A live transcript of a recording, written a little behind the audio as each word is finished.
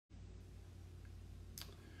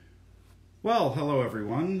Well, hello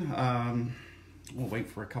everyone. We'll wait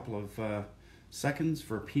for a couple of seconds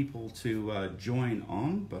for people to join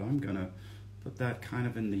on, but I'm going to put that kind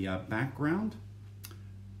of in the background.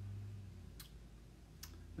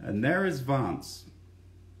 And there is Vance.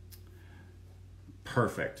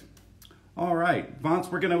 Perfect. All right, Vance,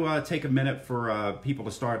 we're going to take a minute for people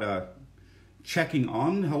to start checking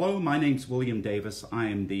on. Hello, my name's William Davis. I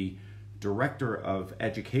am the Director of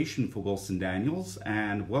Education for Wilson Daniels,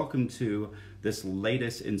 and welcome to this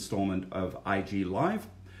latest installment of IG Live,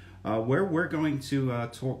 where we're going to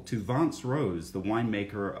talk to Vance Rose, the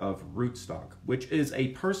winemaker of Routestock, which is a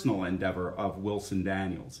personal endeavor of Wilson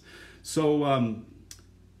Daniels. So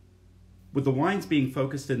with the wines being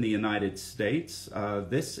focused in the United States,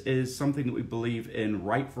 this is something that we believe in: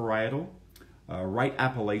 right varietal, right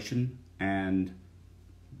appellation, and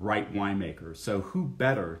right winemaker. So who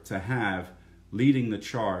better to have leading the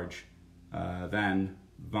charge than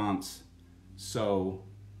Vance? So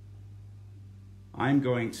I'm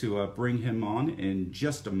going to bring him on in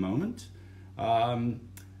just a moment.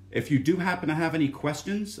 If you do happen to have any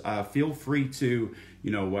questions, feel free to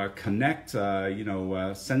connect,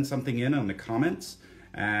 send something in on the comments,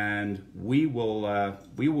 and we will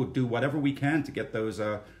do whatever we can to get those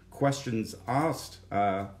questions asked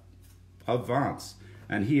of Vance.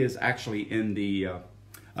 And he is actually in the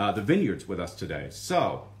vineyards with us today.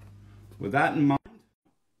 So, with that in mind,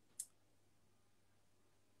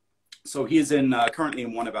 so he is currently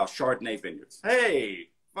in one of our Chardonnay vineyards. Hey,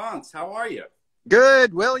 Vance, how are you?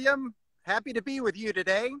 Good, William. Happy to be with you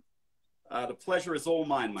today. The pleasure is all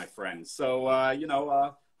mine, my friend. So,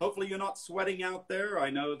 hopefully you're not sweating out there. I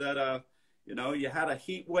know that, you had a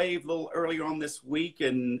heat wave a little earlier on this week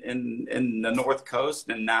in the North Coast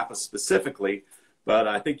and Napa specifically. But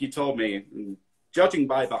I think you told me, judging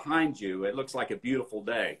by behind you, it looks like a beautiful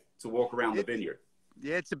day to walk around the vineyard.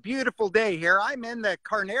 It's a beautiful day here. I'm in the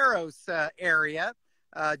Carneros area,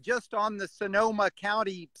 just on the Sonoma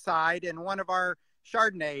County side in one of our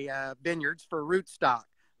Chardonnay vineyards for Routestock,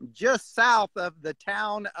 just south of the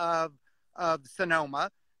town of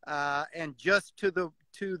Sonoma, and just to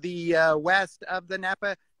the west of the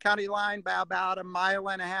Napa County line by about a mile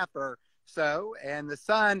and a half or so. And the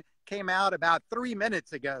sun came out about 3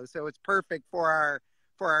 minutes ago, so it's perfect for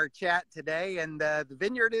our chat today. And the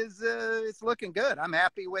vineyard is it's looking good. I'm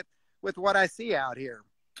happy with what I see out here.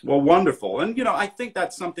 Well, wonderful. And I think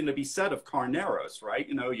that's something to be said of Carneros, right?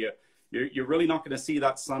 You're really not going to see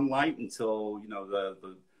that sunlight until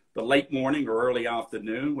the late morning or early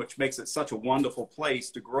afternoon, which makes it such a wonderful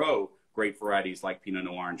place to grow great varieties like Pinot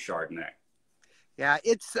Noir and Chardonnay. Yeah,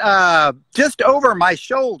 it's just over my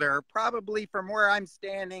shoulder, probably from where I'm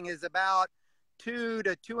standing is about 2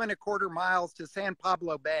 to 2.25 miles to San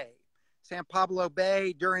Pablo Bay. San Pablo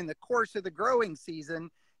Bay during the course of the growing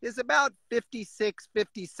season is about 56,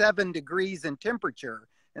 57 degrees in temperature.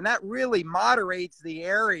 And that really moderates the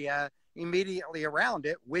area immediately around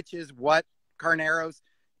it, which is what Carneros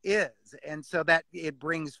is. And so that it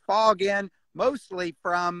brings fog in mostly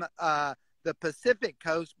from the Pacific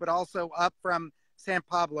coast, but also up from San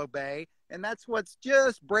Pablo Bay. And that's what's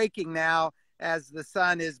just breaking now as the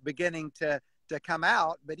sun is beginning to come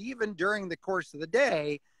out. But even during the course of the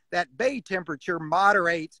day, that bay temperature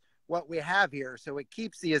moderates what we have here. So it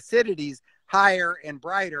keeps the acidities higher and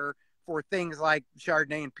brighter for things like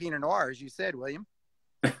Chardonnay and Pinot Noir, as you said, William.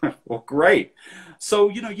 Well, great. So,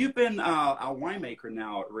 you've been a winemaker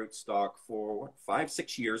now at Routestock for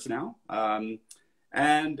 5-6 years now.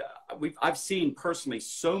 And I've seen personally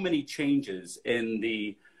so many changes in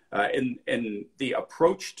the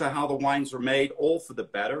approach to how the wines are made, all for the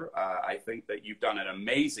better. I think that you've done an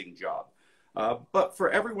amazing job. But for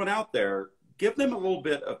everyone out there, give them a little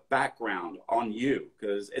bit of background on you,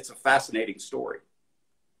 because it's a fascinating story.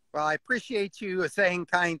 Well, I appreciate you saying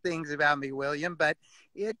kind things about me, William, but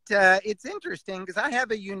it's interesting because I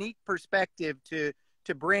have a unique perspective to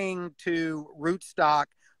bring to Routestock,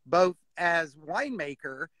 both as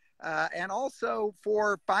winemaker and also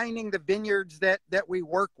for finding the vineyards that we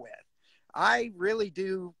work with. I really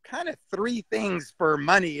do kind of 3 things for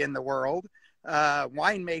money in the world.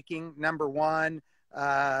 Winemaking, number one.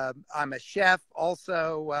 I'm a chef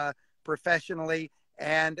also professionally,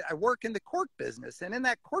 and I work in the cork business. And in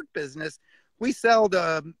that cork business, we sell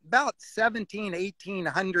to about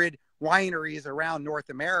 1,800 wineries around North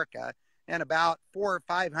America and about 400 or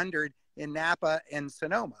 500 in Napa and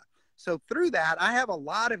Sonoma. So through that, I have a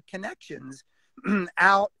lot of connections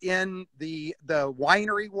out in the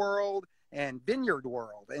winery world and vineyard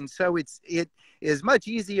world. And so it is much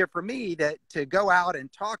easier for me to go out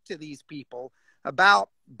and talk to these people about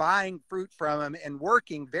buying fruit from them and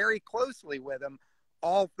working very closely with them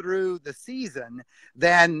all through the season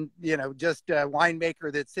than, you know, just a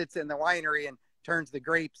winemaker that sits in the winery and turns the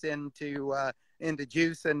grapes into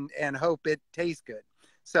juice and hope it tastes good.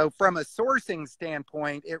 So from a sourcing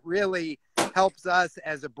standpoint, it really helps us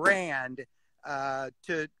as a brand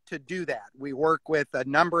to do that. We work with a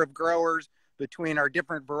number of growers between our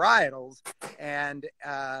different varietals, and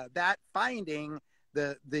that finding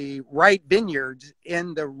the right vineyards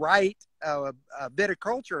in the right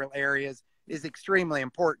viticultural areas is extremely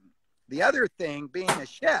important. The other thing, being a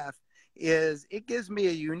chef, is it gives me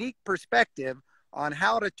a unique perspective on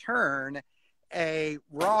how to turn a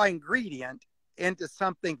raw ingredient into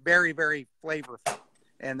something very, very flavorful.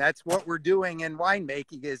 And that's what we're doing in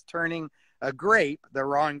winemaking, is turning a grape, the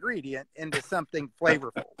raw ingredient, into something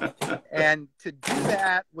flavorful. And to do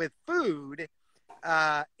that with food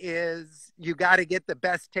is you got to get the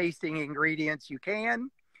best tasting ingredients you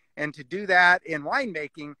can. And to do that in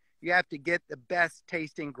winemaking, you have to get the best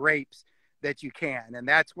tasting grapes that you can. And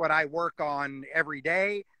that's what I work on every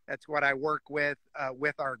day. That's what I work with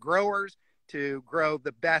our growers to grow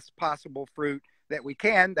the best possible fruit that we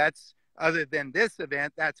can. That's, other than this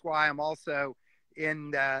event, that's why I'm also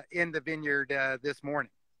in the vineyard this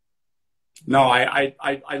morning. No,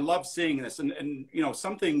 I love seeing this, and you know,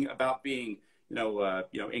 something about being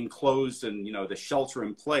enclosed and, you know, the shelter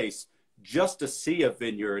in place, just to see a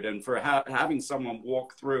vineyard and for having someone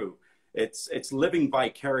walk through, it's living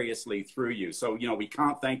vicariously through you. So, you know, we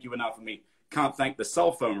can't thank you enough, and we can't thank the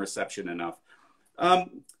cell phone reception enough.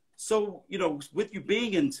 So, you know, with you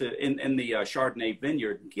being in the Chardonnay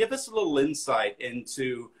vineyard, give us a little insight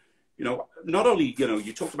into, you know, not only, you know,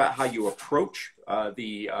 you talked about how you approach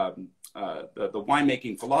the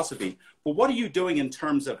winemaking philosophy, but what are you doing in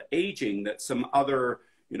terms of aging that some other,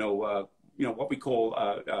 what we call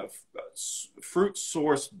fruit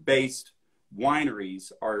source based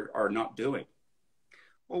wineries are not doing?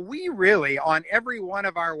 Well, we really, on every one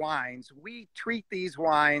of our wines, we treat these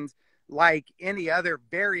wines like any other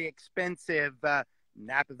very expensive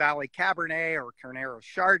Napa Valley Cabernet or Carnero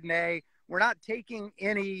Chardonnay. We're not taking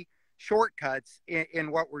any shortcuts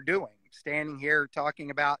in what we're doing. Standing here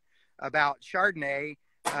talking about Chardonnay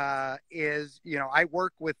is, you know, I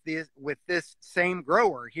work with this same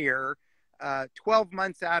grower here 12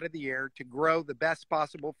 months out of the year to grow the best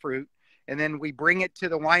possible fruit. And then we bring it to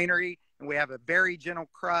the winery, and we have a very gentle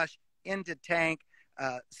crush into tank,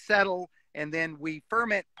 settle, and then we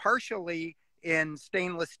ferment partially in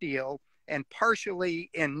stainless steel and partially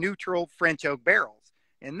in neutral French oak barrels.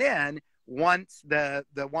 And then once the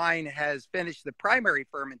wine has finished the primary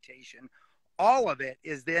fermentation, all of it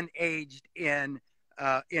is then aged in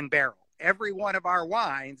barrel. Every one of our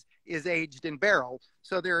wines is aged in barrel,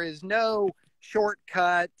 so there is no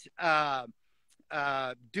shortcut,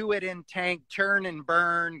 do it in tank, churn and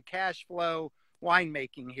burn, cash flow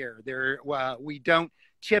winemaking here. We don't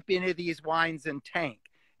chip into these wines in tank,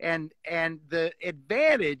 and the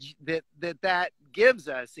advantage that gives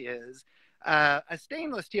us is a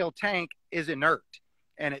stainless steel tank is inert,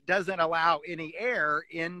 and it doesn't allow any air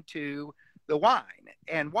into the wine,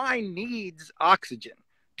 and wine needs oxygen.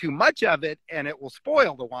 Too much of it and it will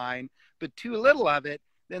spoil the wine, but too little of it,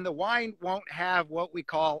 then the wine won't have what we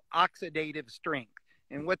call oxidative strength.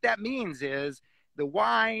 And what that means is the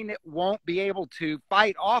wine won't be able to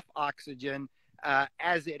fight off oxygen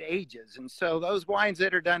as it ages. And so those wines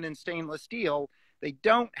that are done in stainless steel, they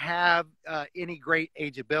don't have any great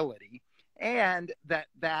ageability. And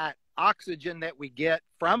that oxygen that we get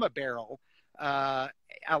from a barrel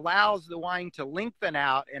allows the wine to lengthen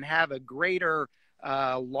out and have a greater,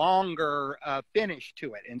 longer finish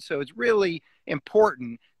to it. And so it's really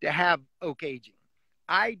important to have oak aging.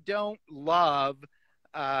 I don't love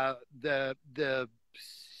the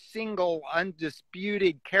single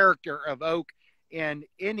undisputed character of oak in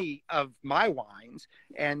any of my wines,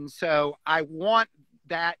 and so I want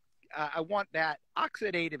that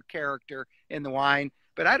oxidative character in the wine,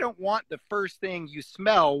 but I don't want the first thing you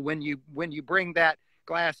smell when you bring that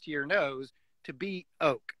glass to your nose to be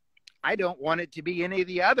oak. I don't want it to be any of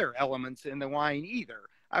the other elements in the wine either.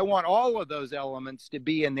 I want all of those elements to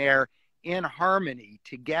be in there in harmony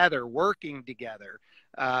together, working together.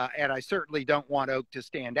 And I certainly don't want oak to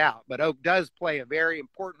stand out, but oak does play a very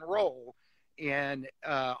important role in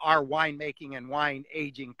our winemaking and wine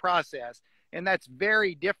aging process. And that's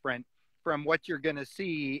very different from what you're going to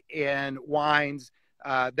see in wines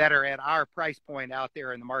that are at our price point out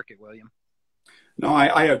there in the market, William. No,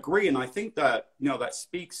 I agree. And I think that, you know, that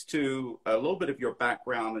speaks to a little bit of your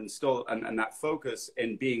background and that focus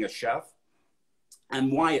in being a chef,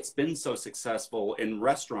 and why it's been so successful in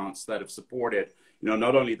restaurants that have supported, you know,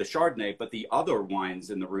 not only the Chardonnay, but the other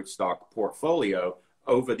wines in the Routestock portfolio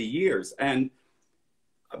over the years. And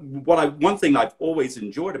one thing I've always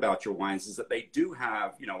enjoyed about your wines is that they do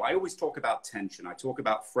have, I always talk about tension. I talk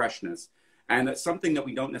about freshness. And it's something that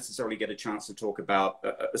we don't necessarily get a chance to talk about,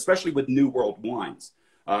 especially with New World wines.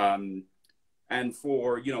 And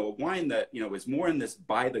for, a wine that, is more in this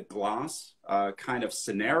by the glass kind of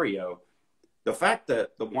scenario, the fact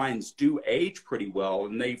that the wines do age pretty well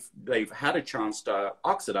and they've had a chance to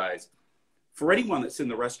oxidize, for anyone that's in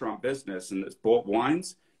the restaurant business and that's bought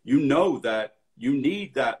wines, that you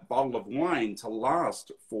need that bottle of wine to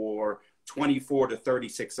last for 24 to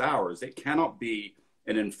 36 hours. It cannot be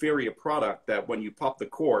an inferior product that when you pop the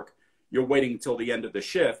cork, you're waiting until the end of the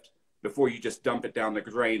shift before you just dump it down the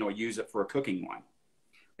drain or use it for a cooking wine.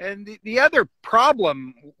 And the other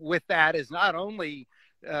problem with that is not only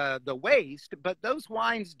the waste, but those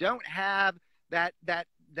wines don't have that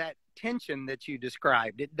tension that you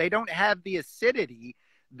described. They don't have the acidity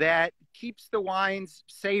that keeps the wines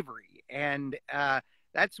savory. And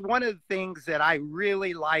that's one of the things that I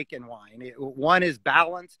really like in wine. One is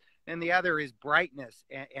balance, and the other is brightness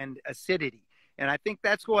and acidity. And I think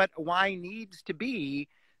that's what wine needs to be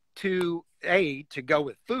to go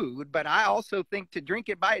with food, but I also think to drink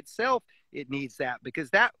it by itself, it needs that, because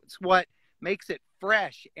that's what makes it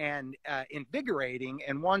fresh and invigorating,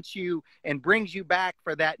 and brings you back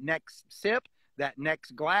for that next sip, that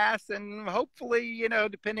next glass, and hopefully,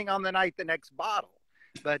 depending on the night, the next bottle.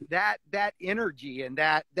 But that energy and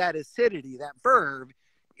that acidity, that verve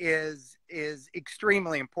is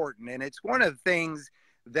extremely important. And it's one of the things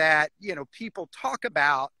that, people talk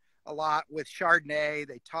about a lot with Chardonnay.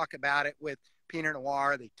 They talk about it with Pinot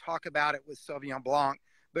Noir. They talk about it with Sauvignon Blanc.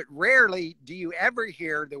 But rarely do you ever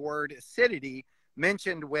hear the word acidity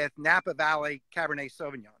mentioned with Napa Valley Cabernet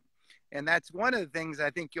Sauvignon. And that's one of the things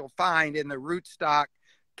I think you'll find in the Routestock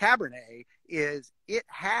Cabernet is it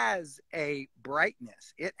has a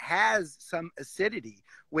brightness. It has some acidity,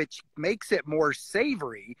 which makes it more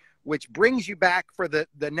savory, which brings you back for the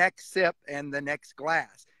next sip and the next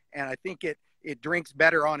glass. And I think it drinks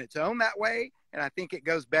better on its own that way. And I think it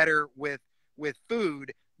goes better with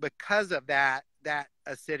food because of that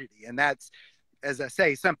acidity. And that's, as I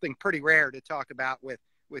say, something pretty rare to talk about with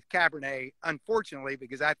Cabernet, unfortunately,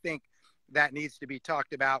 because I think that needs to be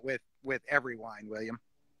talked about with every wine, William.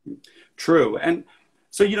 True. And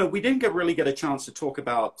so, we didn't really get a chance to talk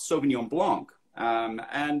about Sauvignon Blanc.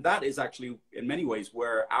 And that is actually, in many ways,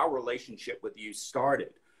 where our relationship with you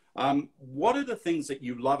started. What are the things that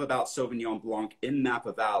you love about Sauvignon Blanc in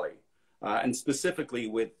Napa Valley, and specifically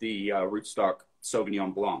with the Routestock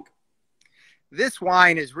Sauvignon Blanc? This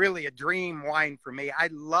wine is really a dream wine for me. I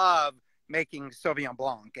love making Sauvignon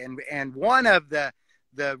Blanc. And one of the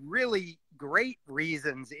really great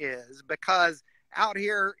reasons is because out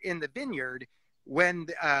here in the vineyard, when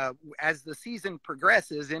as the season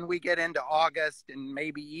progresses and we get into August and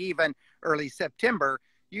maybe even early September,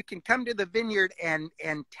 you can come to the vineyard and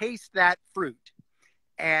taste that fruit.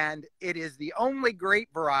 And it is the only grape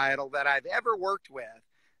varietal that I've ever worked with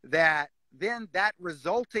that then that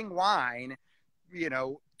resulting wine,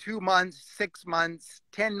 2 months, 6 months,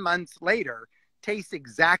 10 months later, tastes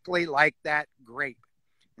exactly like that grape.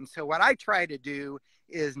 And so what I try to do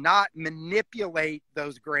is not manipulate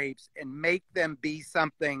those grapes and make them be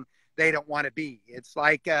something they don't want to be. It's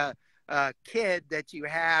like a kid that you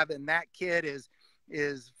have, and that kid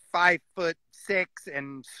is 5'6"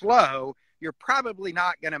 and slow. You're probably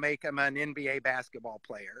not going to make him an NBA basketball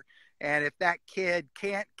player. And if that kid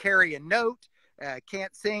can't carry a note,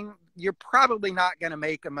 can't sing, you're probably not going to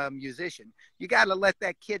make him a musician. You got to let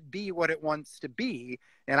that kid be what it wants to be.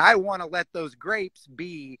 And I want to let those grapes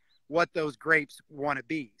be what those grapes want to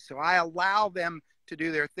be. So I allow them to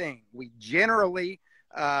do their thing. We generally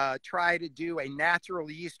try to do a natural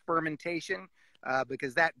yeast fermentation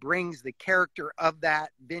because that brings the character of that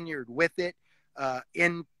vineyard with it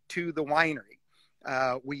into the winery.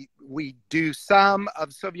 We do some of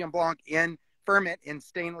Sauvignon Blanc in ferment in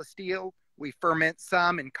stainless steel. We ferment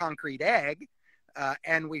some in concrete egg,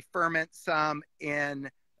 and we ferment some in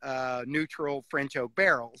neutral French oak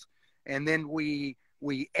barrels. And then we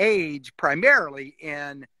age primarily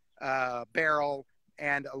in barrel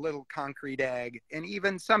and a little concrete egg, and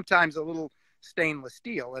even sometimes a little stainless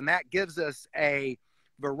steel. And that gives us a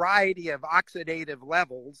variety of oxidative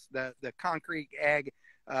levels. The concrete egg,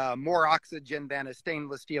 more oxygen than a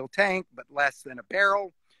stainless steel tank, but less than a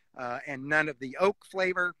barrel, and none of the oak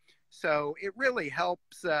flavor. So it really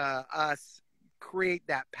helps us create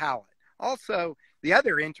that palate. Also, the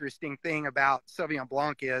other interesting thing about Sauvignon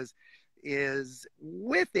Blanc is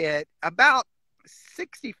with it, about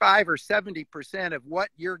 65 or 70% of what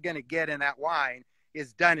you're going to get in that wine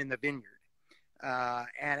is done in the vineyard.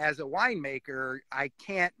 And as a winemaker, I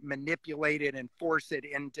can't manipulate it and force it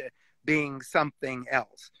into being something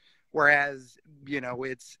else. Whereas,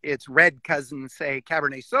 it's red cousin, say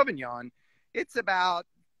Cabernet Sauvignon, it's about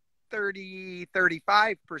 35%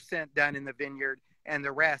 done in the vineyard and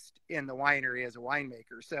the rest in the winery as a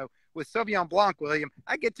winemaker. So with Sauvignon Blanc, William,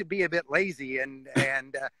 I get to be a bit lazy and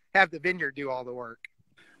have the vineyard do all the work.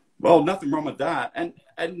 Well, nothing wrong with that.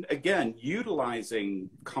 And again, utilizing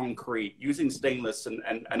concrete, using stainless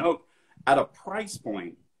and oak at a price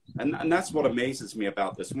point. And that's what amazes me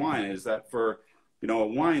about this wine is that for, a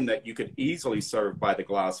wine that you could easily serve by the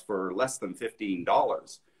glass for less than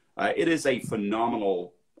 $15, it is a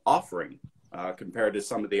phenomenal offering compared to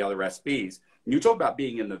some of the other SBs. And you talk about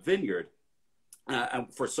being in the vineyard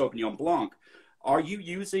for Sauvignon Blanc. Are you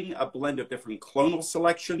using a blend of different clonal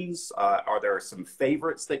selections? Are there some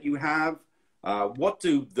favorites that you have? What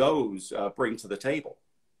do those bring to the table?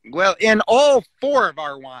 Well, in all four of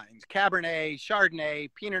our wines, Cabernet, Chardonnay,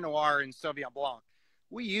 Pinot Noir, and Sauvignon Blanc,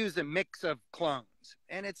 we use a mix of clones.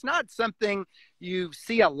 And it's not something you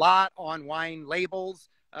see a lot on wine labels.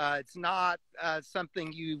 It's not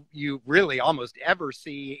something you really almost ever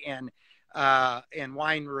see in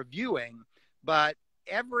wine reviewing. But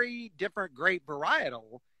every different grape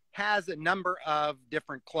varietal has a number of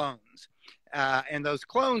different clones. And those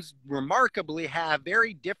clones remarkably have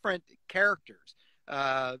very different characters.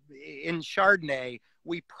 In Chardonnay,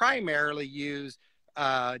 we primarily use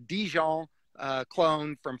Dijon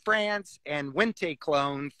clone from France and Wente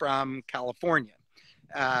clone from California.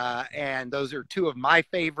 And those are two of my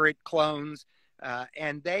favorite clones.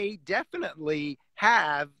 And they definitely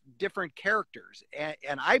have different characters.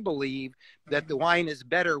 And I believe that the wine is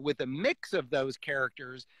better with a mix of those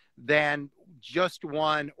characters than just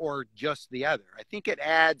one or just the other. I think it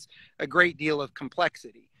adds a great deal of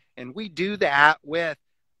complexity. And we do that with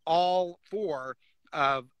all four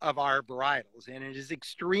of our varietals. And it is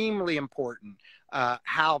extremely important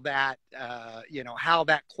how that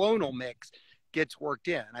clonal mix gets worked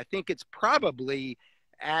in. I think it's probably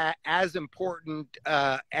as important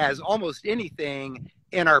as almost anything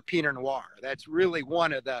in our Pinot Noir. That's really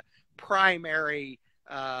one of the primary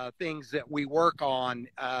things that we work on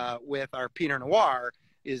with our Pinot Noir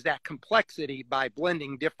is that complexity by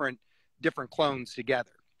blending different clones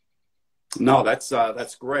together. No,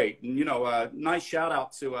 that's great. And, nice shout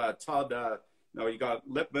out to Todd. You got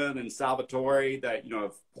Lippmann and Salvatore that,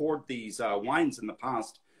 have poured these wines in the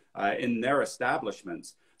past in their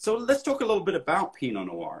establishments. So let's talk a little bit about Pinot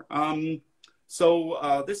Noir.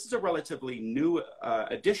 So this is a relatively new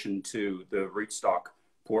addition to the Routestock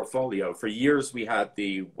portfolio. For years, we had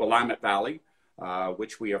the Willamette Valley,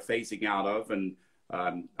 which we are phasing out of. And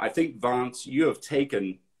I think, Vance, you have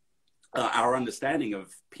taken our understanding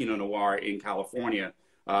of Pinot Noir in California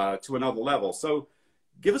to another level. So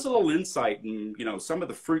give us a little insight in, some of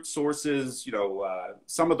the fruit sources,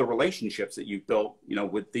 some of the relationships that you've built,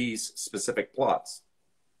 with these specific plots.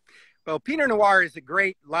 Well, Pinot Noir is a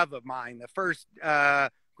great love of mine. The first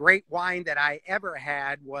great wine that I ever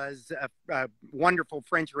had was a wonderful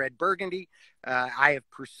French red Burgundy. I have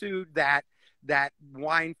pursued that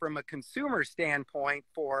wine from a consumer standpoint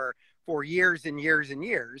for years and years and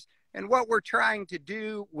years. And what we're trying to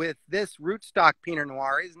do with this Routestock Pinot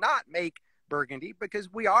Noir is not make Burgundy because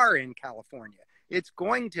we are in California. It's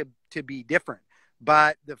going to be different.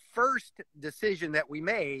 But the first decision that we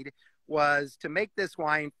made was to make this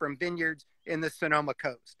wine from vineyards in the Sonoma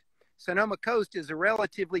Coast. Sonoma Coast is a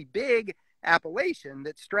relatively big appellation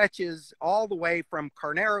that stretches all the way from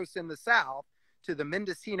Carneros in the south to the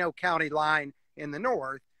Mendocino County line in the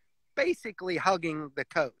north, basically hugging the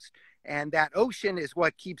coast. And that ocean is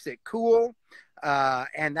what keeps it cool,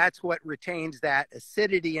 and that's what retains that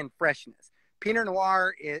acidity and freshness. Pinot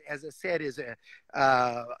Noir, as I said,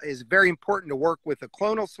 is very important to work with the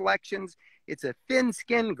clonal selections. It's a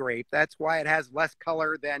thin-skinned grape. That's why it has less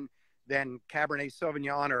color than Cabernet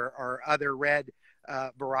Sauvignon or other red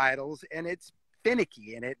varietals, and it's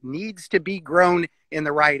finicky, and it needs to be grown in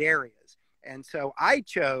the right areas. And so I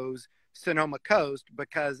chose Sonoma Coast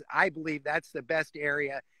because I believe that's the best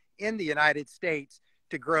area in the United States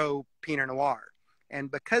to grow Pinot Noir.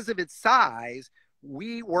 And because of its size,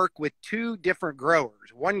 we work with two different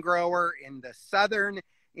growers. One grower in the southern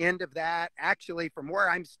end of that, actually from where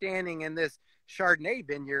I'm standing in this Chardonnay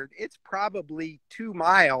vineyard, it's probably 2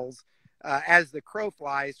 miles as the crow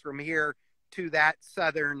flies from here to that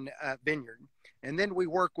southern vineyard. And then we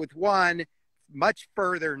work with one much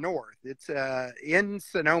further north. It's in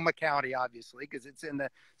Sonoma County, obviously, because it's in the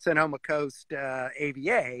Sonoma Coast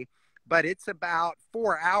AVA, but it's about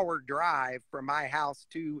 4-hour drive from my house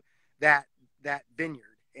to that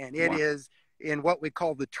vineyard. And it in what we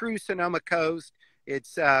call the true Sonoma Coast.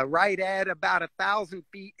 It's right at about 1,000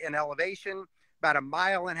 feet in elevation, about 1.5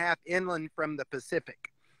 miles inland from the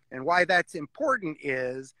Pacific. And why that's important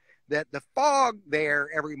is that the fog there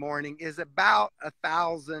every morning is about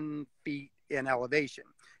 1,000 feet in elevation.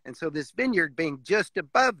 And so this vineyard being just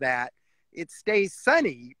above that, it stays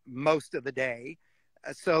sunny most of the day.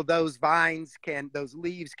 So those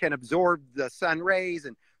leaves can absorb the sun rays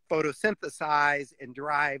and photosynthesize and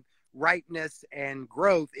drive ripeness and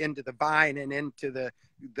growth into the vine and into the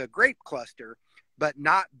grape cluster, but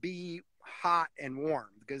not be hot and warm.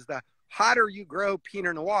 Because the hotter you grow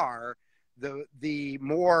Pinot Noir, the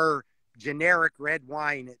more generic red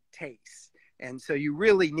wine it tastes. And so you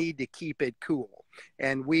really need to keep it cool.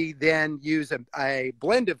 And we then use a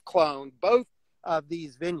blend of clone. Both of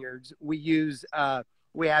these vineyards, we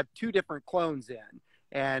have 2 different clones in,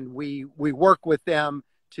 and we work with them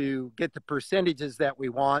to get the percentages that we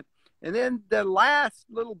want. And then the last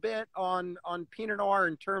little bit on Pinot Noir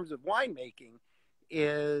in terms of winemaking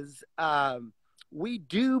is we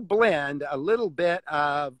do blend a little bit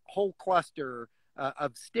of whole cluster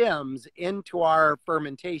of stems into our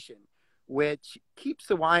fermentation, which keeps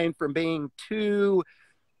the wine from being too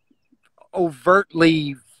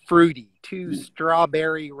overtly fruity, too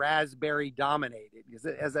strawberry, raspberry dominated. Because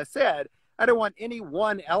as I said, I don't want any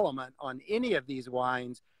one element on any of these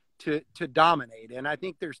wines to dominate. And I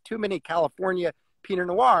think there's too many California Pinot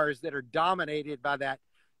Noirs that are dominated by that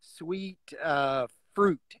sweet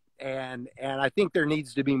fruit. And I think there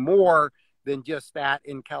needs to be more than just that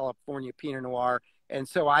in California Pinot Noir. And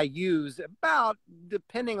so I use about,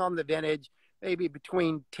 depending on the vintage, maybe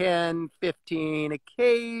between 10, 15,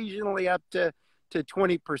 occasionally up to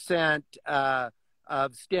 20%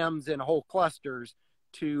 of stems and whole clusters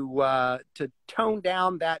to tone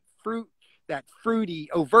down that fruity,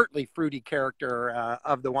 overtly fruity character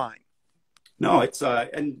of the wine. No, it's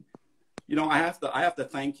and you know, I have to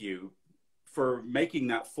thank you for making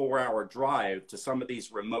that 4-hour drive to some of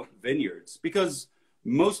these remote vineyards, because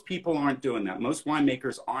most people aren't doing that. Most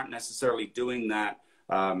winemakers aren't necessarily doing that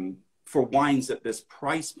for wines at this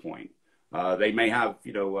price point. They may have,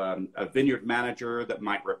 you know, a vineyard manager that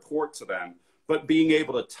might report to them, but being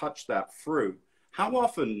able to touch that fruit. How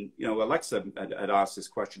often, you know, Alexa had asked this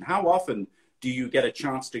question, how often do you get a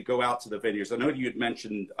chance to go out to the vineyards? I know you had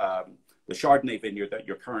mentioned the Chardonnay vineyard that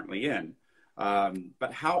you're currently in,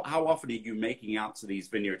 but how often are you making out to these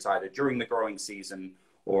vineyards, either during the growing season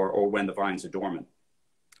or when the vines are dormant?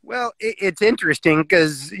 Well, it's interesting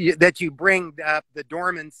because that you bring up the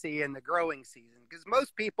dormancy and the growing season, because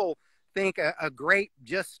most people think a grape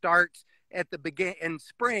just starts at the beginning in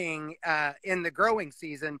spring in the growing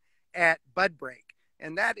season at bud break.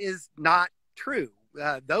 And that is not true.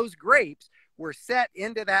 Those grapes were set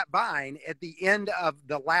into that vine at the end of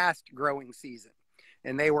the last growing season.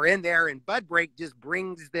 And they were in there, and bud break just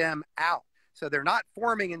brings them out. So they're not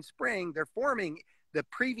forming in spring, they're forming the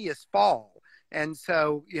previous fall. And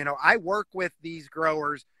so, you know, I work with these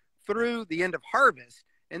growers through the end of harvest,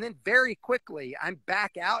 and then very quickly I'm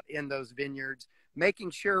back out in those vineyards,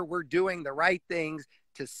 making sure we're doing the right things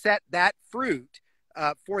to set that fruit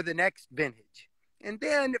for the next vintage. And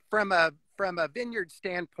then from a vineyard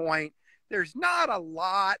standpoint, there's not a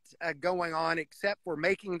lot going on except for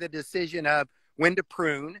making the decision of when to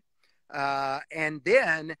prune. And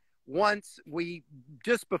then once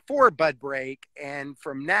just before bud break, and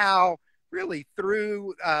from now really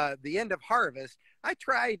through the end of harvest, I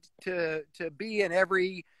tried to be in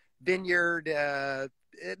every vineyard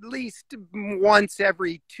at least once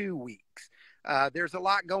every 2 weeks. There's a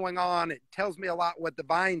lot going on. It tells me a lot what the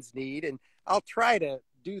vines need, and I'll try to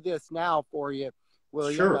do this now for you,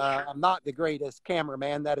 William. Sure. I'm not the greatest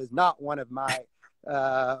cameraman. That is not one of my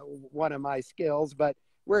skills, but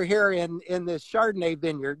we're here in this Chardonnay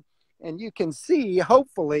vineyard, and you can see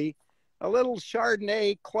hopefully a little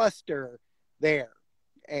Chardonnay cluster there.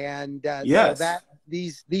 And yes. So that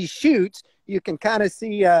these shoots, you can kind of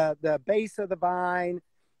see the base of the vine,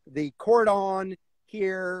 the cordon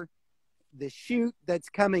here, the shoot that's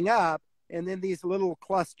coming up, and then these little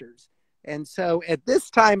clusters. And so at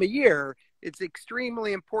this time of year, it's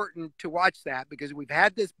extremely important to watch that, because we've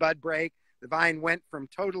had this bud break. The vine went from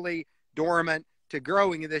totally dormant to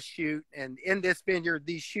growing this shoot. And in this vineyard,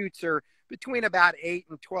 these shoots are between about 8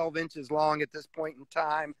 and 12 inches long at this point in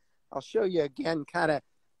time. I'll show you again, kind of,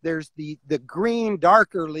 there's the green,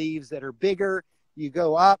 darker leaves that are bigger. You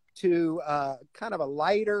go up to kind of a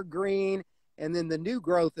lighter green, and then the new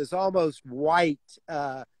growth is almost white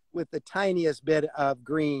with the tiniest bit of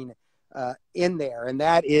green in there. And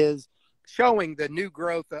that is showing the new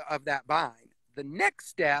growth of that vine. The next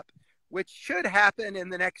step, which should happen in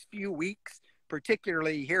the next few weeks,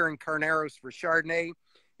 particularly here in Carneros for Chardonnay,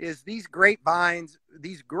 is these grapevines,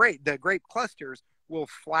 the grape clusters will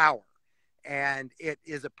flower. And it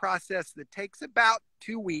is a process that takes about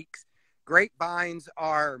 2 weeks. Grapevines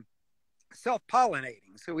are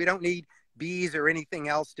self-pollinating, so we don't need bees or anything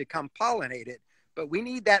else to come pollinate it. But we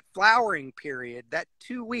need that flowering period, that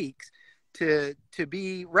 2 weeks, to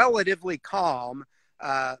be relatively calm,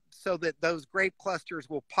 so that those grape clusters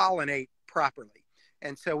will pollinate properly.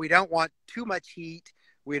 And so we don't want too much heat.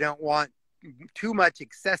 We don't want too much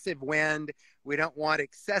excessive wind. We don't want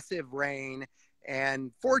excessive rain.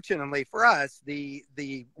 And fortunately for us, the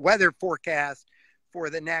weather forecast for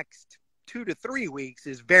the next 2 to 3 weeks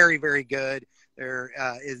is very, very good. There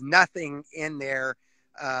is nothing in there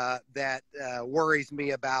that worries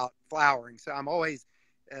me about flowering. So I'm always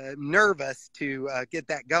nervous to get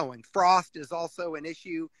that going. Frost is also an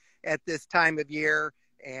issue at this time of year.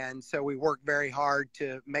 And so we work very hard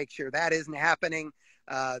to make sure that isn't happening.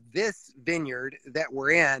 This vineyard that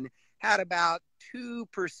we're in had about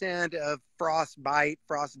 2% of frost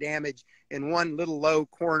damage in one little low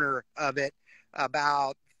corner of it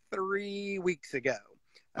about 3 weeks ago.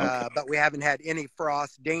 Okay. But we haven't had any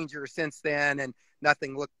frost danger since then, and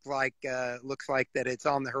nothing looks like that it's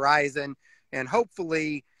on the horizon. And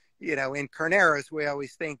hopefully, in Carneros, we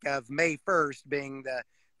always think of May 1st being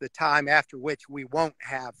the time after which we won't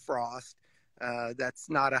have frost. That's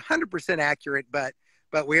not 100% accurate, but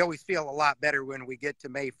we always feel a lot better when we get to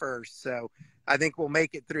May 1st. So I think we'll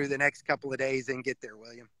make it through the next couple of days and get there,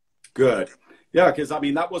 William. Good. Yeah, because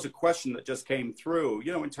that was a question that just came through,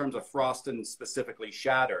 in terms of frost and specifically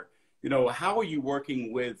shatter. How are you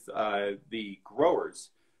working with the growers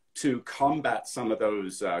to combat some of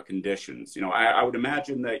those conditions? I would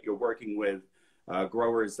imagine that you're working with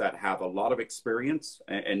growers that have a lot of experience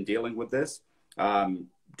in dealing with this.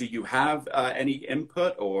 Do you have any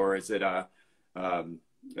input, or is it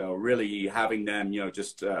really having them,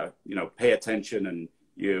 just pay attention, and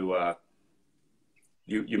you're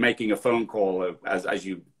making a phone call as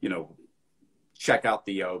you check out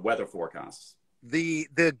the weather forecasts? The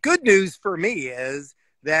good news for me is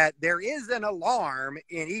that there is an alarm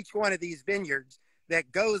in each one of these vineyards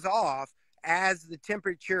that goes off as the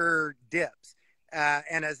temperature dips.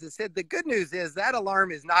 And as I said, the good news is that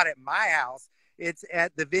alarm is not at my house. It's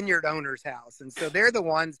at the vineyard owner's house. And so they're the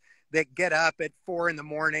ones that get up at 4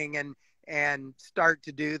 a.m. and start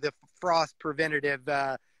to do the frost preventative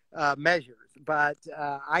measures. But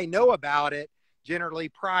I know about it generally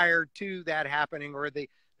prior to that happening, or the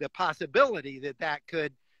possibility that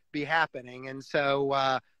could be happening. And so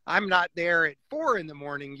I'm not there at 4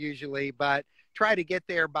 a.m. usually, but try to get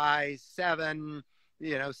there by 7,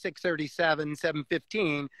 6:37,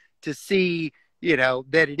 7:15 to see,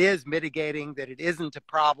 that it is mitigating, that it isn't a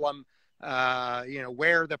problem,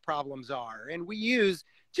 where the problems are. And we use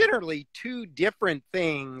generally 2 different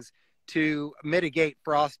things to mitigate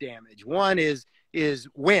frost damage. One is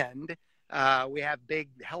wind. We have big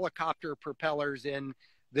helicopter propellers in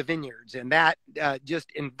the vineyards, and that just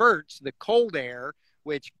inverts the cold air,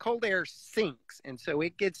 which cold air sinks. And so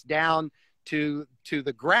it gets down to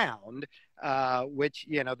the ground, which,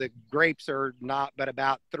 the grapes are not but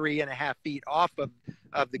about 3.5 feet off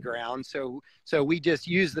of the ground. So we just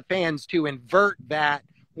use the fans to invert that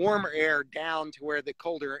warmer air down to where the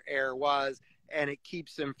colder air was, and it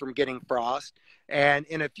keeps them from getting frost. And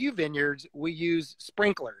in a few vineyards, we use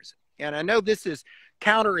sprinklers. And I know this is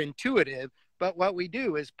counterintuitive, but what we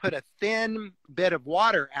do is put a thin bit of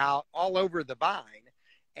water out all over the vine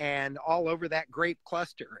and all over that grape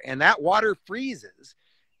cluster. And that water freezes.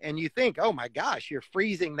 And you think, oh my gosh, you're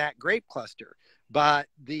freezing that grape cluster. But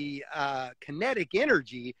the kinetic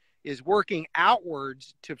energy is working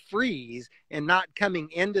outwards to freeze and not coming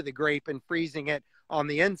into the grape and freezing it on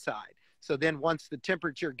the inside. So then once the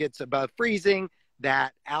temperature gets above freezing,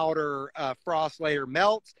 that outer frost layer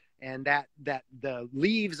melts, and that the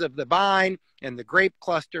leaves of the vine and the grape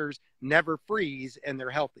clusters never freeze, and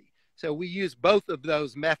they're healthy. So we use both of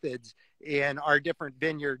those methods in our different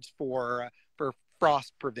vineyards for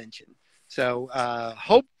frost prevention. So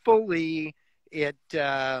hopefully it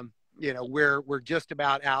we're just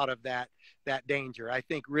about out of that danger. I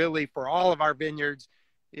think really for all of our vineyards,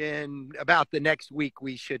 in about the next week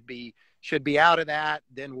we should be out of that.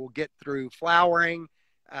 Then we'll get through flowering.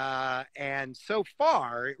 And so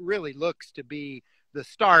far, it really looks to be the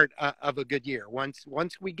start of a good year. Once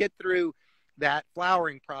we get through that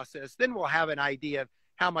flowering process, then we'll have an idea of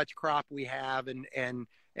how much crop we have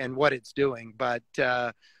and what it's doing. But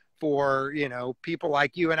for people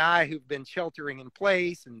like you and I who've been sheltering in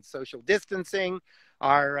place and social distancing,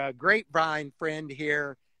 our grapevine friend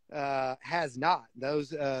here has not.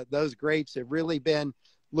 Those grapes have really been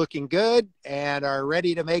looking good and are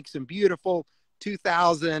ready to make some beautiful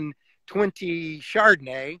 2020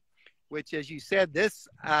 Chardonnay, which, as you said, this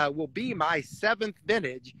will be my 7th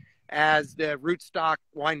vintage as the Rootstock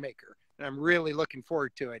winemaker. And I'm really looking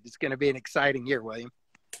forward to it. It's going to be an exciting year, William.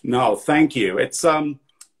 No, thank you. It's,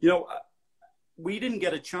 we didn't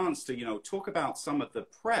get a chance to, talk about some of the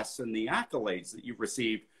press and the accolades that you've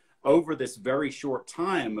received over this very short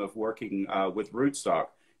time of working with Rootstock.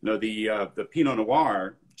 The Pinot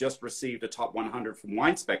Noir just received a top 100 from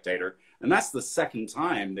Wine Spectator, and that's the second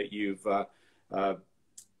time that you've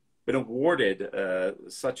been awarded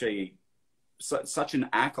such an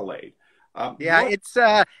accolade. It's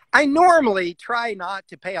I normally try not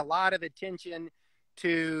to pay a lot of attention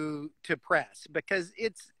to press because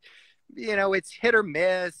it's hit or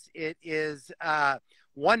miss. It is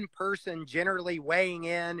one person generally weighing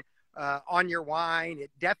in on your wine. It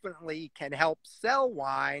definitely can help sell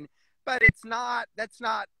wine, but that's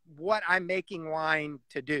not what I'm making wine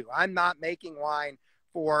to do. I'm not making wine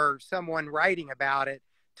for someone writing about it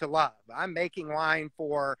to love. I'm making wine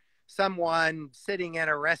for someone sitting in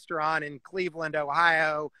a restaurant in Cleveland,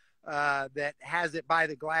 Ohio, that has it by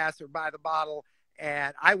the glass or by the bottle.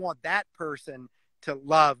 And I want that person to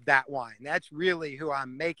love that wine. That's really who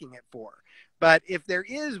I'm making it for. But if there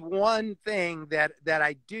is one thing that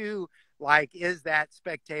I do like is that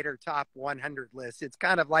Spectator Top 100 list. It's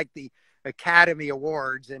kind of like the Academy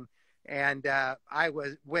Awards. And I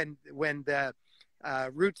was, when the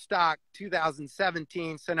Rootstock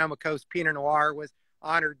 2017 Sonoma Coast Pinot Noir was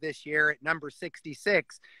honored this year at number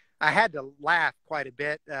 66, I had to laugh quite a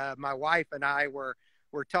bit. My wife and I were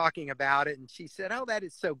talking about it, and she said, "Oh, that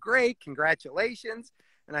is so great. Congratulations."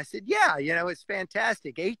 And I said, "Yeah, it's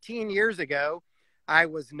fantastic. 18 years ago, I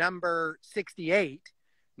was number 68.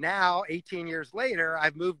 Now, 18 years later,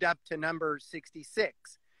 I've moved up to number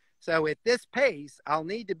 66. So at this pace, I'll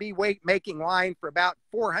need to be making wine for about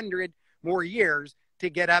 400 more years to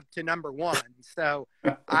get up to number 1. So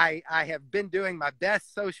I have been doing my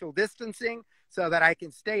best social distancing so that I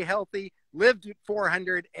can stay healthy, live to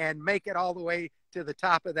 400, and make it all the way to the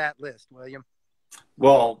top of that list, William."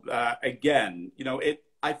 Well, again,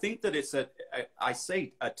 I think that it's a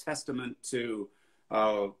testament to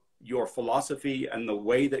your philosophy and the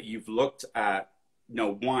way that you've looked at,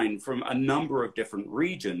 wine from a number of different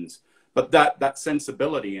regions, but that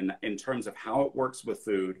sensibility in terms of how it works with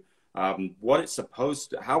food, how it's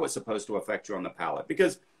supposed to affect you on the palate,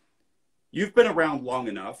 because you've been around long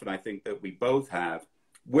enough, and I think that we both have,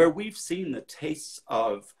 where we've seen the tastes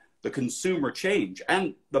of the consumer change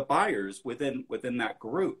and the buyers within that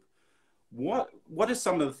group. What are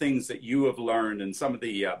some of the things that you have learned and some of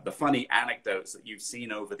the funny anecdotes that you've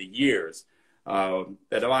seen over the years that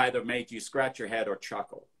have either made you scratch your head or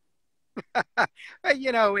chuckle?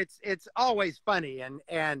 It's always funny,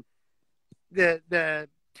 and the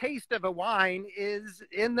taste of a wine is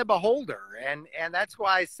in the beholder, and that's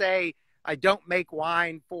why I say I don't make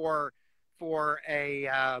wine for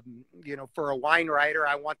a wine writer.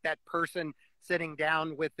 I want that person sitting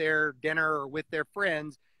down with their dinner or with their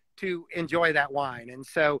friends to enjoy that wine. And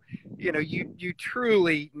so, you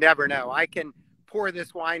truly never know. I can pour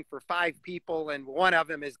this wine for 5 people, and one of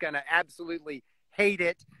them is going to absolutely hate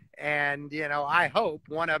it. And, I hope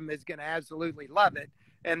one of them is going to absolutely love it,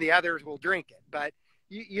 and the others will drink it. But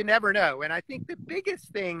you never know. And I think the biggest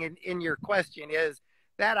thing in your question is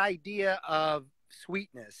that idea of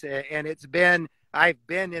sweetness. And I've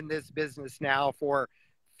been in this business now for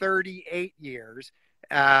 38 years.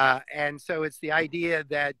 And so it's the idea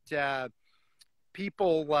that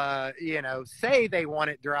people, say they want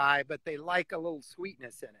it dry, but they like a little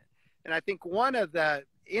sweetness in it. And I think one of the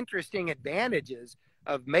interesting advantages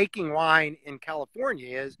of making wine in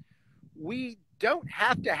California is we don't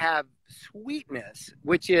have to have sweetness,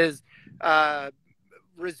 which is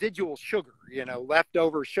residual sugar,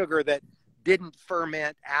 leftover sugar that didn't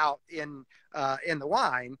ferment out in the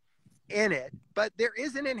wine in it, but there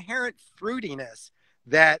is an inherent fruitiness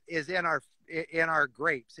that is in our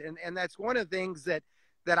grapes, and that's one of the things that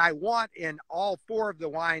I want in all 4 of the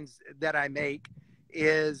wines that I make.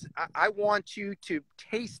 Is I want you to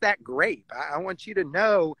taste that grape. I want you to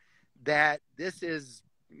know that this is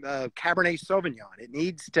Cabernet Sauvignon. It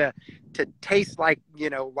needs to taste like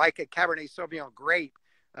like a Cabernet Sauvignon grape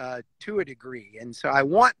to a degree, and so I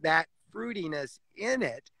want that fruitiness in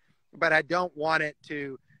it, but I don't want it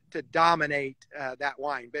to dominate that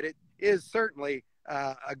wine. But it is certainly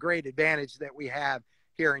a great advantage that we have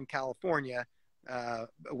here in California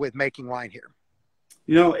with making wine here.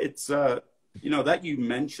 It's that you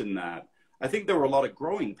mentioned that. I think there were a lot of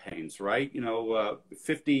growing pains, right?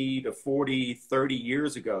 50 to 40, 30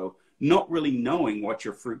 years ago, not really knowing what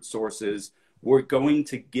your fruit sources were going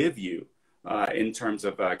to give you in terms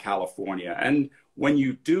of California. And when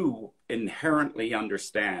you do inherently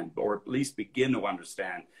understand, or at least begin to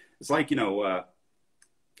understand, it's like,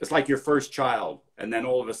 it's like your first child. And then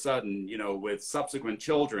all of a sudden, with subsequent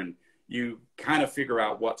children, you kind of figure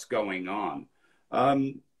out what's going on.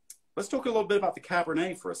 Let's talk a little bit about the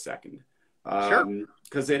Cabernet for a second. Sure.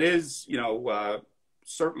 Because it is,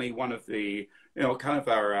 certainly one of the, kind of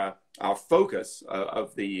our focus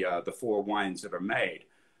of the four wines that are made.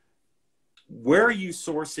 Where are you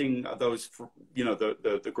sourcing those,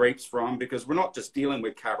 the grapes from? Because we're not just dealing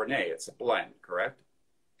with Cabernet, it's a blend, correct?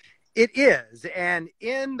 It is. And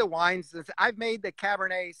in the wines, I've made the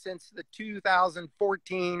Cabernet since the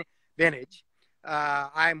 2014 vintage.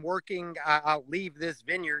 I'm working, I'll leave this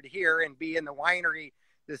vineyard here and be in the winery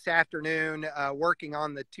this afternoon working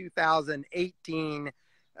on the 2018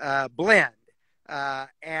 blend.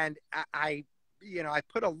 And I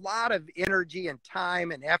put a lot of energy and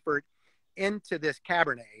time and effort into this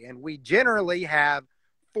Cabernet. And we generally have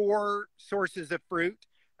 4 sources of fruit,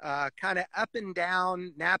 kind of up and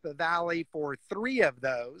down Napa Valley for 3 of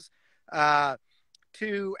those,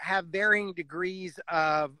 to have varying degrees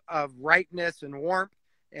of ripeness and warmth.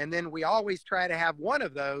 And then we always try to have one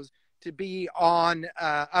of those to be on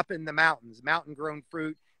up in the mountains. Mountain grown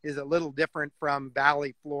fruit is a little different from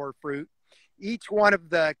valley floor fruit. Each one of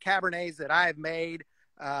the Cabernets that I've made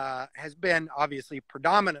has been obviously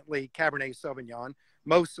predominantly Cabernet Sauvignon,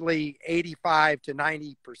 mostly 85 to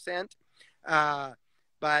 90%.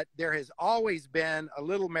 But there has always been a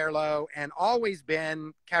little Merlot and always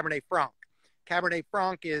been Cabernet Franc. Cabernet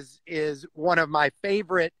Franc is one of my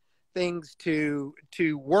favorite things to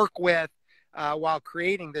work with while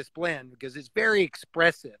creating this blend, because it's very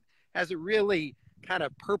expressive, has a really kind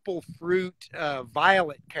of purple fruit,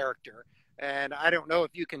 violet character. And I don't know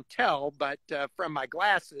if you can tell, but from my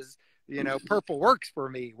glasses, purple works for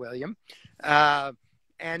me, William.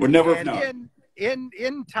 Would never have known.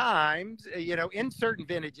 In times, in certain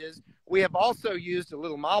vintages, we have also used a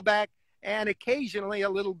little Malbec and occasionally a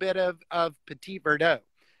little bit of Petit Verdot.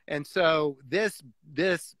 And so this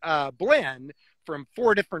blend from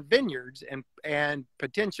 4 different vineyards and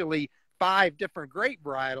potentially 5 different grape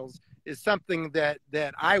varietals is something that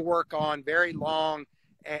I work on very long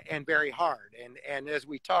and very hard. And as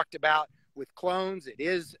we talked about with clones,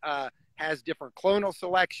 it has different clonal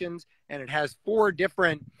selections, and it has 4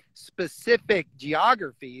 different specific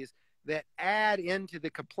geographies that add into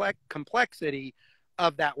the complexity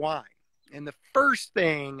of that wine. And the first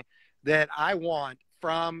thing that I want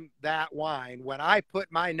from that wine when I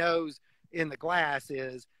put my nose in the glass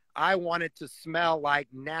is I want it to smell like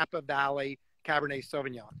Napa Valley Cabernet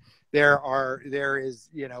Sauvignon. There is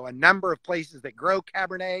a number of places that grow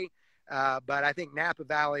Cabernet, but I think Napa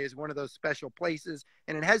Valley is one of those special places,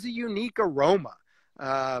 and it has a unique aroma.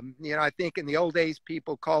 I think in the old days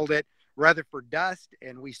people called it Rutherford dust,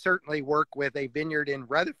 and we certainly work with a vineyard in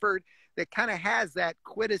Rutherford that kind of has that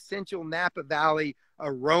quintessential Napa Valley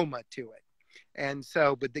aroma to it. And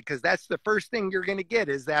so, but because that's the first thing you're going to get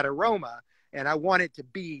is that aroma, and I want it to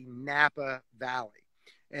be Napa Valley.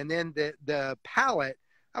 And then the palate,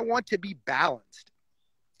 I want to be balanced.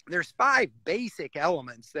 There's 5 basic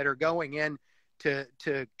elements that are going into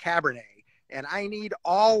Cabernet, and I need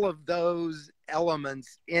all of those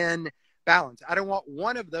elements in balance. I don't want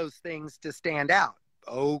one of those things to stand out,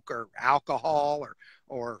 oak or alcohol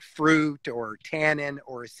or fruit or tannin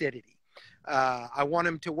or acidity. I want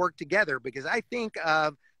them to work together, because I think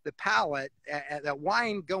of the palate, the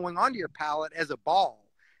wine going onto your palate as a ball,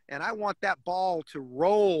 and I want that ball to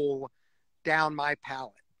roll down my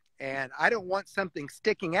palate. And I don't want something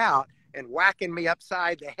sticking out and whacking me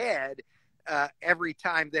upside the head every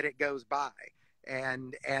time that it goes by.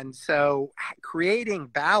 And so creating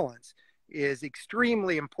balance is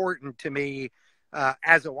extremely important to me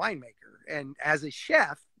as a winemaker. And as a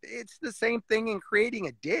chef, it's the same thing in creating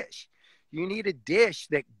a dish. You need a dish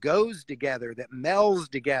that goes together, that melds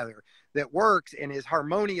together, that works and is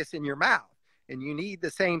harmonious in your mouth. And you need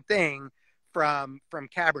the same thing from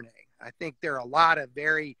Cabernet. I think there are a lot of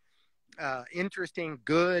very interesting,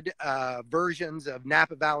 good versions of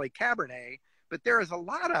Napa Valley Cabernet, but there is a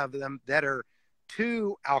lot of them that are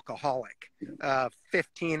too alcoholic,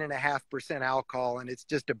 15.5% alcohol, and it's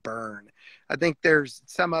just a burn. I think there's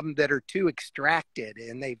some of them that are too extracted,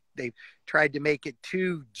 and they've tried to make it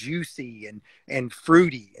too juicy and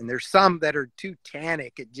fruity. And there's some that are too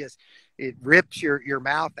tannic. It rips your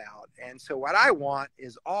mouth out. And so what I want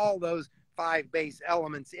is all those 5 base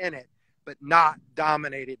elements in it, but not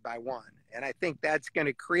dominated by one. And I think that's going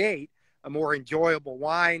to create a more enjoyable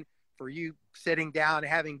wine for you sitting down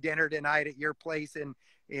having dinner tonight at your place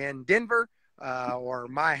in Denver, or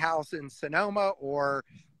my house in Sonoma, or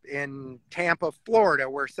in Tampa, Florida,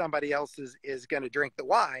 where somebody else is going to drink the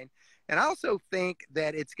wine. And I also think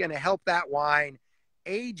that it's going to help that wine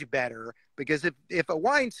age better, because if a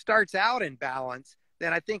wine starts out in balance,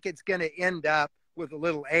 then I think it's going to end up with a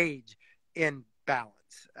little age in balance.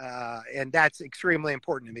 And that's extremely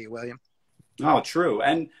important to me, William. Oh, true.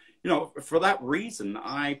 And, for that reason,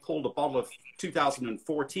 I pulled a bottle of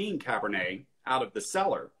 2014 Cabernet out of the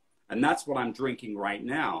cellar, and that's what I'm drinking right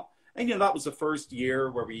now. And, that was the first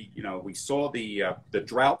year where we saw the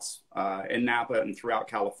droughts in Napa and throughout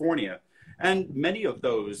California. And many of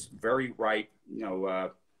those very ripe,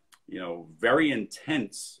 very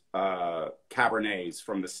intense Cabernets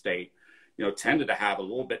from the state, tended to have a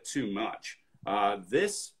little bit too much.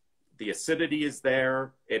 The acidity is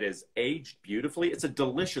there. It is aged beautifully. It's a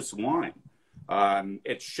delicious wine.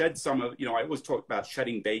 It sheds some of, I always talk about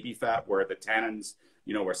shedding baby fat, where the tannins,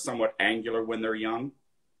 are somewhat angular when they're young.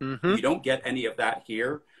 Mm-hmm. You don't get any of that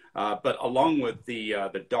here. But along with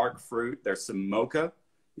the dark fruit, there's some mocha,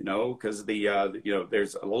 because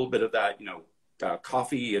there's a little bit of that,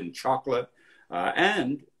 coffee and chocolate.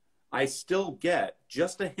 And I still get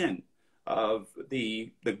just a hint of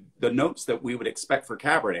the notes that we would expect for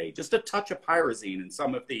Cabernet, just a touch of pyrazine and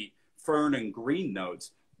some of the fern and green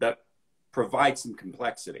notes that provide some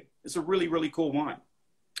complexity. It's a really, really cool wine.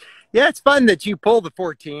 Yeah, it's fun that you pull the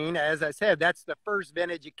 14. As I said, that's the first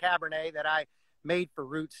vintage of Cabernet that I made for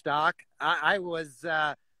Routestock. I was,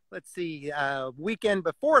 weekend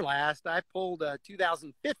before last, I pulled a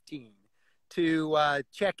 2015 to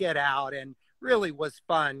check it out, and really was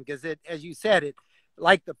fun because it, as you said, it,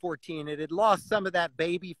 like the 14, it had lost some of that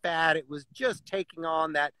baby fat. It was just taking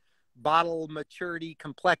on that bottle maturity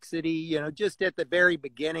complexity, just at the very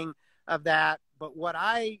beginning of that. But what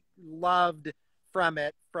I loved from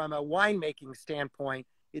it, from a winemaking standpoint,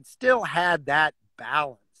 it still had that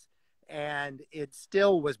balance, and it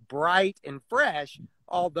still was bright and fresh,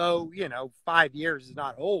 although, 5 years is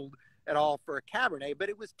not old at all for a Cabernet, but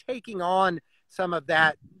it was taking on some of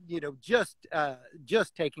that,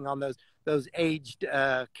 just taking on those aged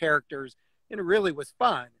characters, and it really was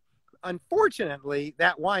fun. Unfortunately,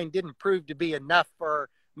 that wine didn't prove to be enough for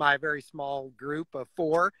my very small group of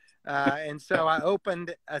 4. And so I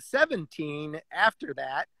opened a 17 after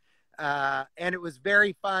that. And it was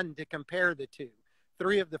very fun to compare the two.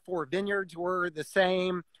 3 of the 4 vineyards were the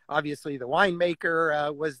same. Obviously, the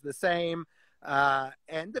winemaker was the same.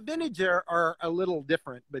 And the vintage are a little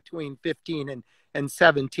different between 15 and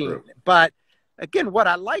 17. True. But again, what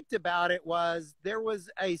I liked about it was there was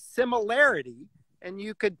a similarity, and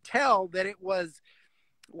you could tell that it was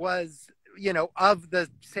of the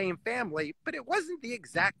same family, but it wasn't the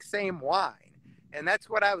exact same wine. And that's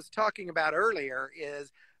what I was talking about earlier,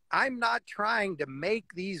 is I'm not trying to make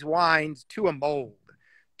these wines to a mold,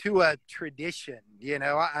 to a tradition.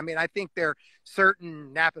 I think there are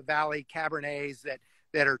certain Napa Valley Cabernets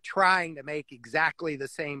that are trying to make exactly the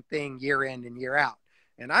same thing year in and year out.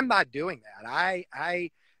 And I'm not doing that.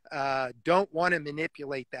 I don't want to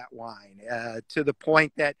manipulate that wine to the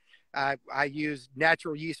point that I use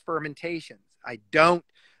natural yeast fermentations. I don't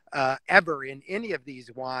ever in any of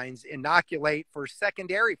these wines inoculate for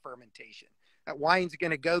secondary fermentation. That wine's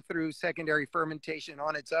going to go through secondary fermentation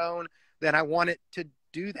on its own, then I want it to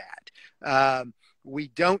do that. We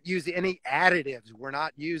don't use any additives. We're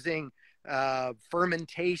not using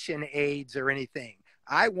fermentation aids or anything.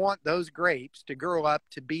 I want those grapes to grow up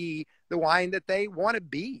to be the wine that they want to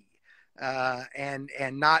be, and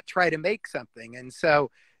not try to make something. And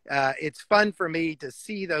so it's fun for me to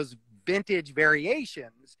see those vintage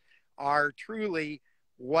variations are truly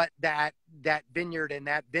what that vineyard and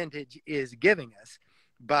that vintage is giving us.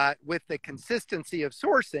 But with the consistency of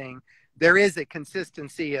sourcing, there is a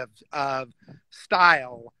consistency of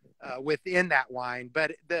style within that wine.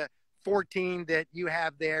 But the 14 that you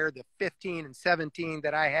have there, the 15 and 17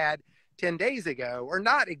 that I had 10 days ago, are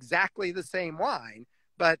not exactly the same wine,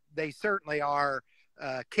 but they certainly are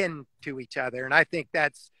kin to each other. And I think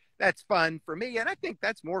that's fun for me. And I think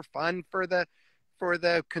that's more fun for the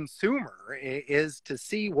consumer, is to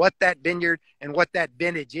see what that vineyard and what that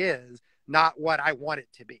vintage is, not what I want it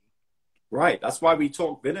to be. Right. That's why we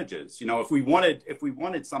talk vintages. If we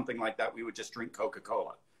wanted something like that, we would just drink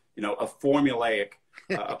Coca-Cola, a formulaic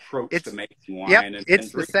approach to making wine. Yep,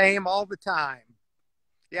 it's the same all the time.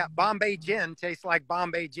 Yeah, Bombay gin tastes like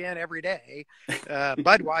Bombay gin every day.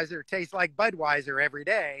 Budweiser tastes like Budweiser every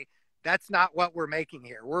day. That's not what we're making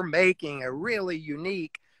here. We're making a really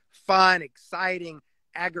unique, fun, exciting,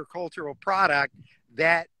 agricultural product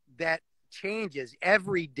that changes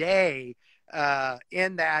every day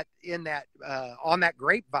in that on that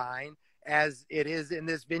grapevine, as it is in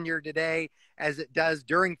this vineyard today, as it does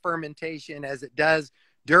during fermentation, as it does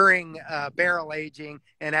during barrel aging,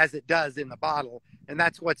 and as it does in the bottle. And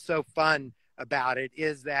that's what's so fun about it,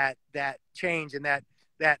 is that change and that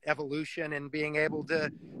evolution, and being able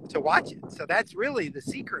to watch it. So that's really the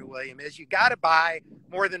secret, William, is you got to buy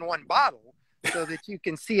more than one bottle so that you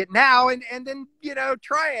can see it now, and then, you know,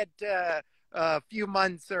 try it a few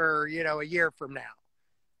months or, you know, a year from now.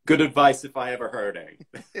 Good advice if I ever heard any.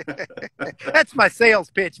 That's my sales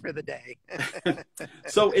pitch for the day.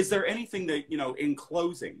 So is there anything that, you know, in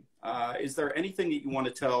closing, is there anything that you want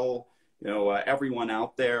to tell, you know, everyone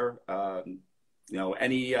out there, you know,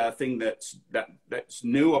 anything that's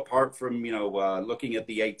new apart from, you know, looking at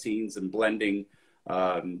the 18s and blending,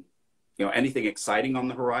 you know, anything exciting on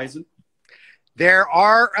the horizon? There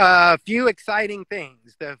are a few exciting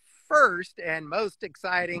things. The first and most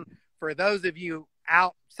exciting for those of you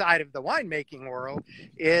outside of the winemaking world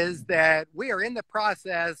is that we are in the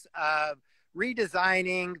process of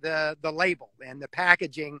redesigning the label and the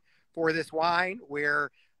packaging for this wine.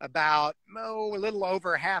 We're about a little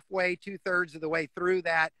over halfway, 2/3 of the way through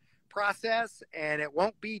that process, and it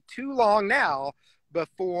won't be too long now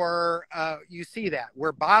before you see that.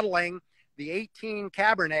 We're bottling the 18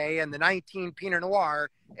 Cabernet and the 19 Pinot Noir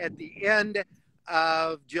at the end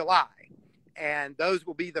of July. And those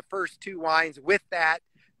will be the first two wines with that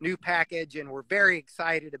new package, and we're very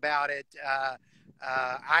excited about it.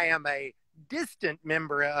 I am a distant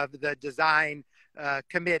member of the design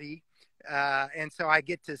committee, and so I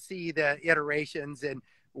get to see the iterations and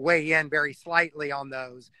weigh in very slightly on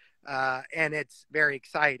those, and it's very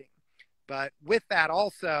exciting. But with that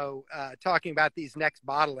also, talking about these next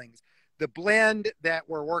bottlings, the blend that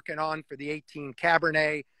we're working on for the 18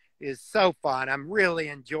 Cabernet is so fun. I'm really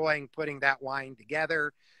enjoying putting that wine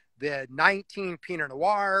together. The 19 Pinot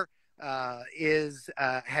Noir has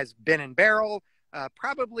been in barrel,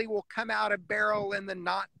 probably will come out of barrel in the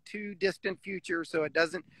not too distant future, so it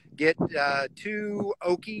doesn't get too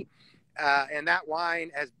oaky. And that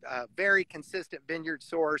wine has a very consistent vineyard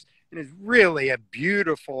source and is really a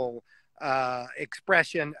beautiful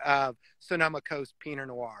expression of Sonoma Coast Pinot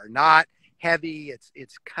Noir. Not heavy,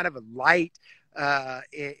 it's kind of a light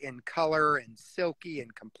in color, and silky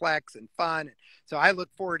and complex and fun. So I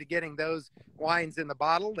look forward to getting those wines in the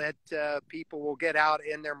bottle that people will get out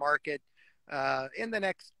in their market in the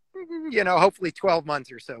next, you know, hopefully 12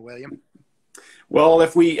 months or so, William. Well,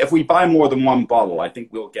 if we buy more than one bottle, I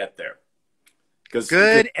think we'll get there.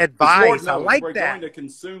 Good advice. I like we're that. Going to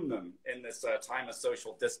consume them in this time of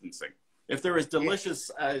social distancing. If they're as delicious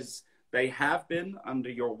as they have been under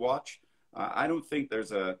your watch, I don't think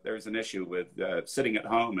there's an issue with sitting at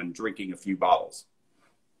home and drinking a few bottles.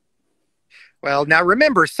 Well, now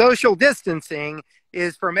remember, social distancing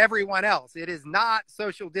is from everyone else. It is not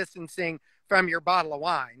social distancing from your bottle of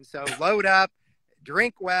wine. So load up,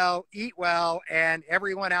 drink well, eat well, and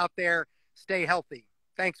everyone out there, stay healthy.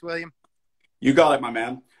 Thanks, William. You got it, my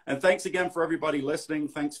man. And thanks again for everybody listening.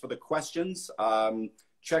 Thanks for the questions.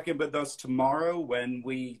 Check in with us tomorrow when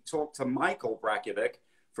we talk to Michael Brakovic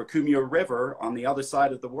for Cumia River on the other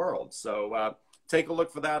side of the world. So take a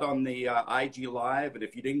look for that on the IG Live. And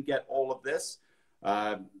if you didn't get all of this,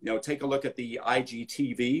 you know, take a look at the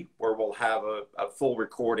IGTV, where we'll have a full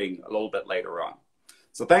recording a little bit later on.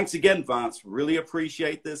 So thanks again, Vance. Really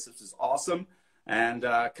appreciate this. This is awesome. And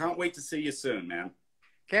can't wait to see you soon, man.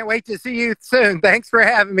 Can't wait to see you soon. Thanks for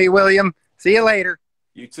having me, William. See you later.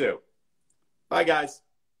 You too. Bye, guys.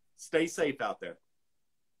 Stay safe out there.